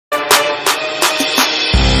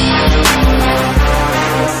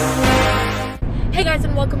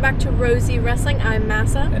welcome back to Rosie Wrestling. I'm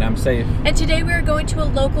Massa. And I'm Safe. And today we are going to a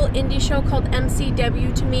local indie show called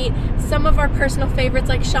MCW to meet some of our personal favorites,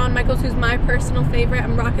 like Shawn Michaels, who's my personal favorite.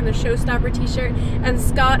 I'm rocking the Showstopper t-shirt, and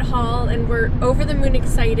Scott Hall, and we're over the moon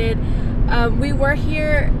excited. We were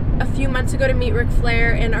here a few months ago to meet Ric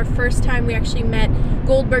Flair, and our first time we actually met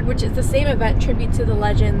Goldberg, which is the same event, Tribute to the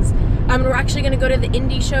Legends. We're actually going to go to the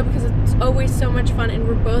indie show because it's always so much fun, and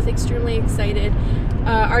we're both extremely excited.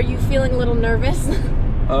 Are you feeling a little nervous?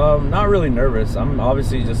 Not really nervous. I'm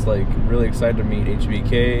obviously just like really excited to meet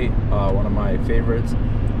HBK, one of my favorites.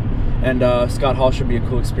 And Scott Hall should be a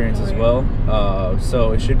cool experience as well.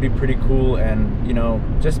 So it should be pretty cool, and you know,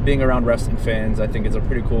 just being around wrestling fans, I think it's a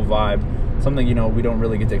pretty cool vibe. Something, you know, we don't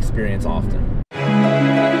really get to experience often.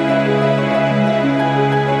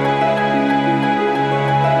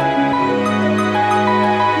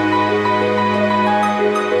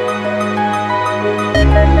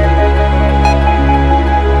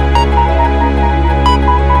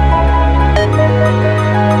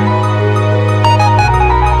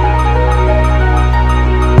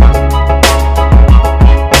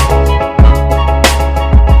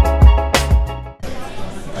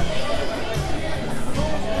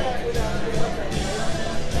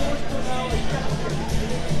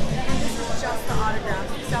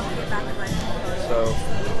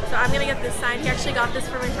 So I'm gonna get this signed. He actually got this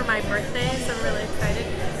for me for my birthday, so I'm really excited.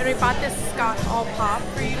 And we bought this Scott Hall pop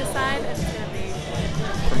for you to sign, and it's gonna be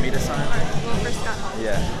for me to sign. Well, for Scott Hall.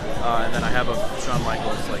 Yeah, and then I have a Shawn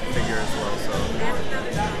Michaels like figure as well. So. And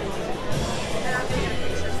another Shawn. And I'm gonna get a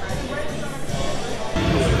picture signed.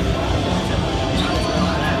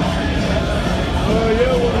 Oh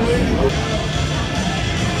yeah,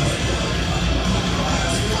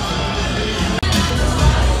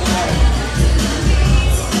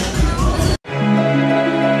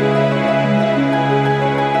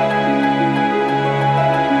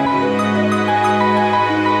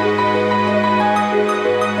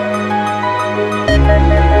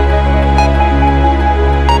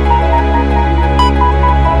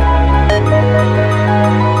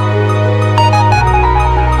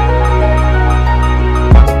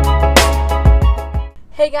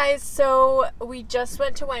 Hey guys, so we just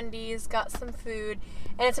went to Wendy's, got some food,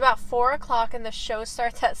 and it's about 4 o'clock and the show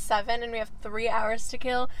starts at 7 and we have 3 hours to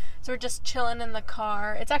kill, so we're just chilling in the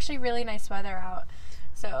car. It's actually really nice weather out,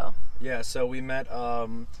 so. Yeah, so we met,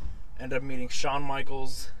 ended up meeting Shawn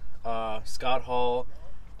Michaels, Scott Hall.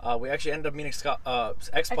 We actually ended up meeting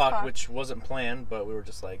X-Pac, which wasn't planned, but we were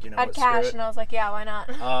just like, you know, had cash, and I was like, yeah, why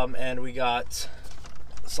not? And we got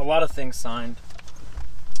a lot of things signed.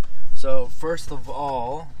 So first of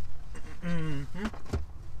all,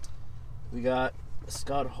 we got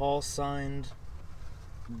Scott Hall signed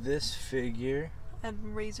this figure.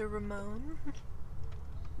 And Razor Ramon.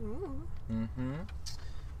 Ooh.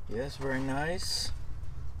 Yes, very nice.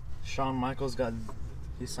 Shawn Michaels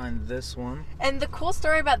he signed this one. And the cool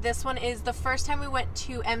story about this one is the first time we went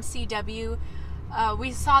to MCW,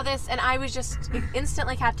 we saw this and I was just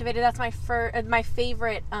instantly captivated. That's my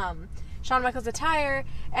favorite Shawn Michaels attire,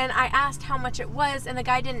 and I asked how much it was, and the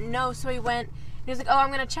guy didn't know, so he went and he was like, oh,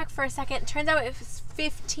 I'm gonna check for a second. Turns out it was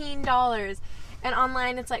 $15, and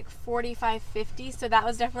online it's like $45.50, so that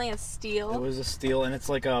was definitely a steal. It was a steal, and it's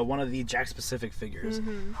like one of the Jack Specific figures.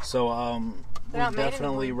 So we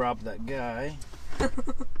definitely robbed that guy.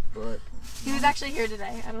 But he was actually here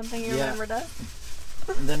today. I don't think he remembered us.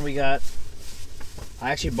 And then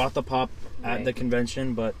I actually bought the pop at the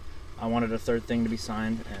convention, but I wanted a third thing to be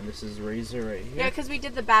signed, and this is Razor right here. Yeah, because we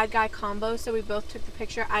did the bad guy combo, so we both took the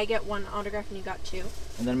picture. I get one autograph, and you got two.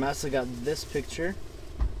 And then Massa got this picture.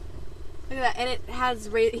 Look at that, and it has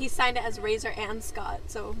he signed it as Razor and Scott,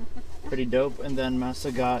 so pretty dope. And then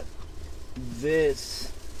Massa got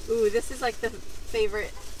this. Ooh, this is like the favorite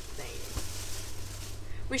thing.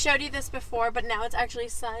 We showed you this before, but now it's actually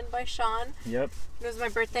signed by Shawn. Yep. It was my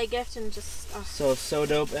birthday gift, and just so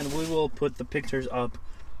dope. And we will put the pictures up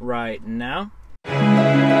right now.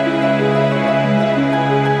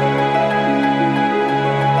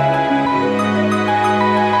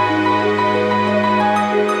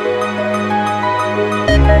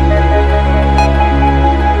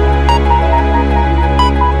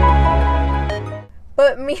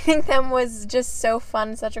 But meeting them was just so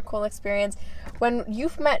fun, such a cool experience. When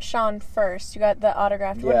you've met Shawn first, you got the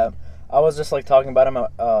autographed one. Yeah, I was just like talking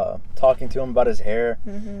to him about his hair.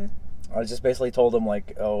 I just basically told him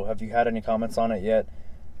like, oh, have you had any comments on it yet?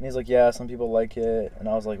 And he's like, yeah, some people like it. And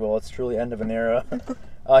I was like, well, it's truly end of an era.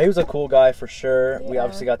 He was a cool guy for sure. Yeah. We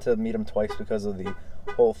obviously got to meet him twice because of the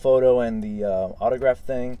whole photo and the autograph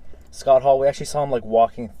thing. Scott Hall, we actually saw him like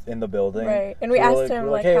walking in the building. Right, and we asked him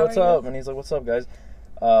like, hey, what's up? And he's like, what's up, guys?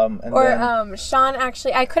 Sean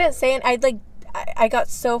actually, I couldn't say it. I got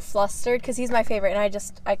so flustered because he's my favorite, and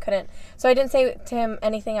I couldn't. So I didn't say to him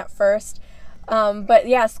anything at first. But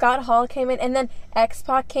yeah, Scott Hall came in, and then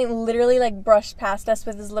X-Pac came, literally like brushed past us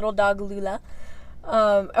with his little dog Lula.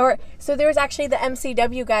 So there was actually the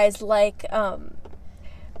MCW guys like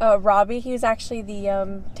Robbie. He was actually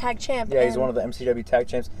the tag champ. Yeah, he's one of the MCW tag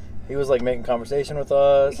champs. He was like making conversation with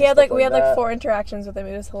us. We had like 4 interactions with him.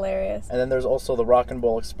 It was hilarious. And then there's also the Rock and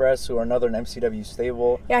Roll Express, who are another MCW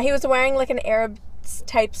stable. Yeah, he was wearing like an Arab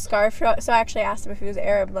type scarf. So I actually asked him if he was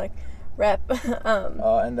Arab, like rep.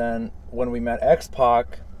 And then when we met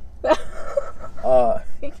X-Pac,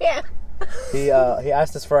 you can't. He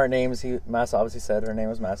asked us for our names. Massa obviously said her name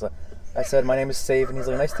was Massa. I said my name is Save, and he's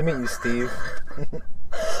like, nice to meet you, Steve.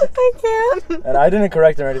 I can't. And I didn't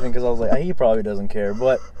correct him or anything because I was like, he probably doesn't care,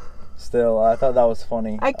 but. Still, I thought that was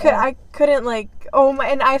funny. I couldn't like,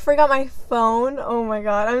 and I forgot my phone. Oh my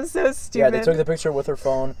god, I'm so stupid. Yeah, they took the picture with her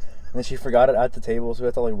phone, and then she forgot it at the table, so we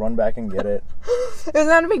had to like run back and get it. It was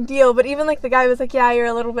not a big deal, but even like the guy was like, yeah, you're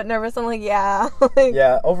a little bit nervous. I'm like, yeah.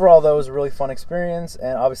 Yeah, overall that was a really fun experience,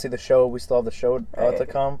 and obviously we still have the show to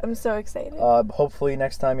come. I'm so excited. Hopefully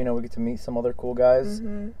next time, we get to meet some other cool guys.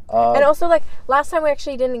 Mm-hmm. And also like last time we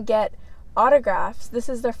actually didn't get autographs. This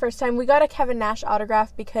is their first time. We got a Kevin Nash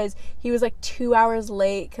autograph because he was like 2 hours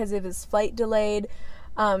late because of his flight delayed.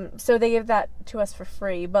 So they gave that to us for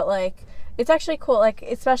free. But like, it's actually cool, like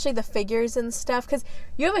especially the figures and stuff, because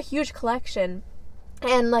you have a huge collection,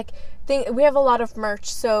 and like we have a lot of merch.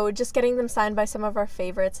 So just getting them signed by some of our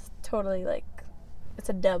favorites, totally like, it's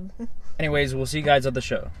a dub. Anyways, we'll see you guys at the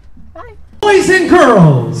show. Bye. Boys and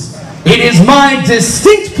girls, it is my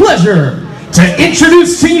distinct pleasure to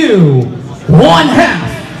introduce to you one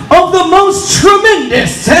half of the most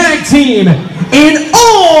tremendous tag team in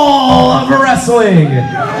all of wrestling.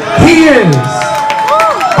 He is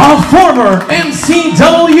a former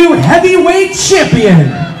MCW heavyweight champion,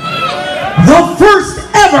 the first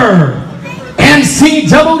ever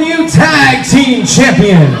MCW tag team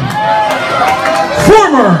champion,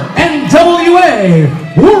 former NWA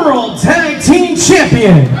World Tag Team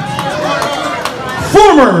champion,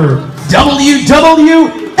 former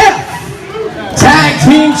WWF Tag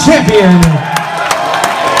Team Champion,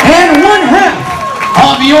 and one half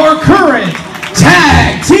of your current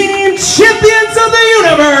Tag Team Champions of the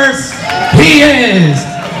Universe. He is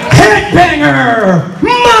Headbanger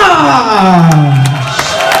Mosh.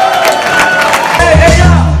 Hey,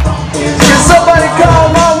 y'all. Can somebody call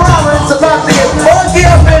my mama? It's about to get funky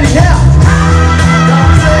up in here.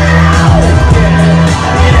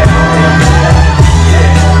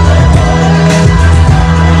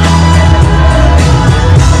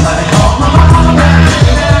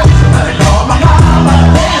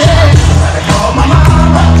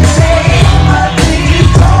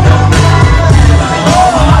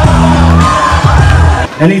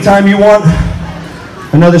 Anytime you want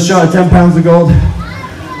another shot of 10 pounds of gold,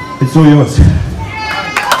 it's all yours.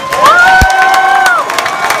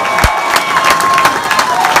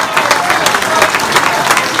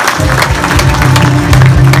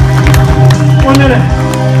 One minute.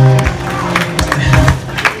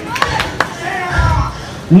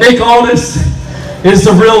 Nick Aldis is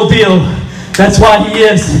the real deal. That's why he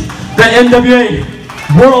is the NWA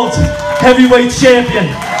World Heavyweight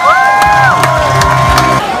Champion.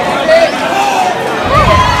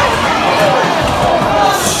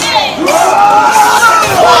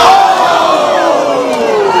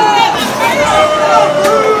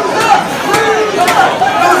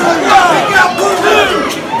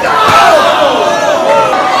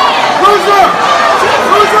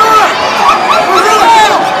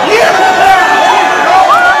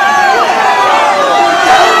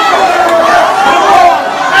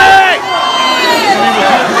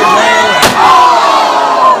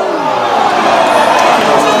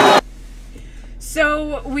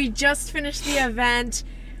 Just finished the event.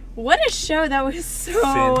 What a show. That was so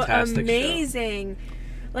fantastic, amazing show.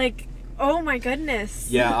 Like, oh my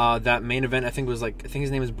goodness. Yeah, that main event, I think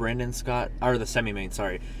his name is Brandon Scott, or the semi-main,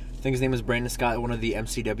 sorry. I think his name is Brandon Scott, one of the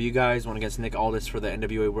MCW guys, won against Nick Aldis for the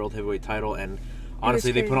NWA World Heavyweight title, and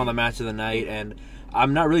honestly they put on the match of the night, and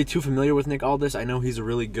I'm not really too familiar with Nick Aldis. I know he's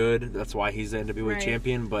really good, that's why he's the NWA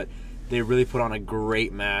champion, but they really put on a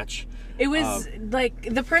great match. It was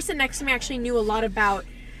like, the person next to me actually knew a lot about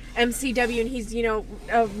MCW, and he's,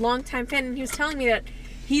 a longtime fan, and he was telling me that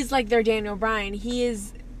he's like their Daniel Bryan. He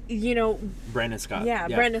is, Brandon Scott. Yeah,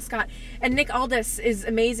 Brandon Scott. And Nick Aldis is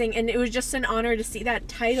amazing, and it was just an honor to see that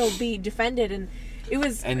title be defended, and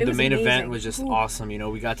And the main event was just awesome. You know,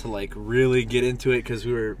 we got to like really get into it because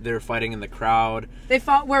they were fighting in the crowd. They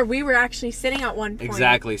fought where we were actually sitting at one point.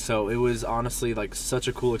 Exactly. So it was honestly like such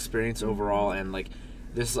a cool experience overall, and like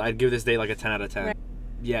I'd give this day like a 10 out of 10. Right.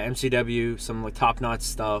 Yeah, MCW, some like top-notch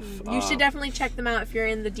stuff. You should definitely check them out if you're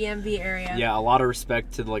in the DMV area. Yeah, a lot of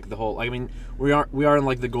respect to like the whole. I mean, we are in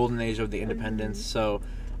like the golden age of the independents, so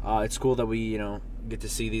it's cool that we get to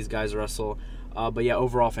see these guys wrestle. But yeah,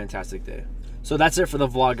 overall fantastic day. So that's it for the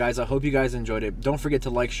vlog, guys. I hope you guys enjoyed it. Don't forget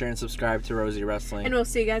to like, share, and subscribe to Rosie Wrestling. And we'll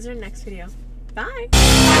see you guys in the next video. Bye.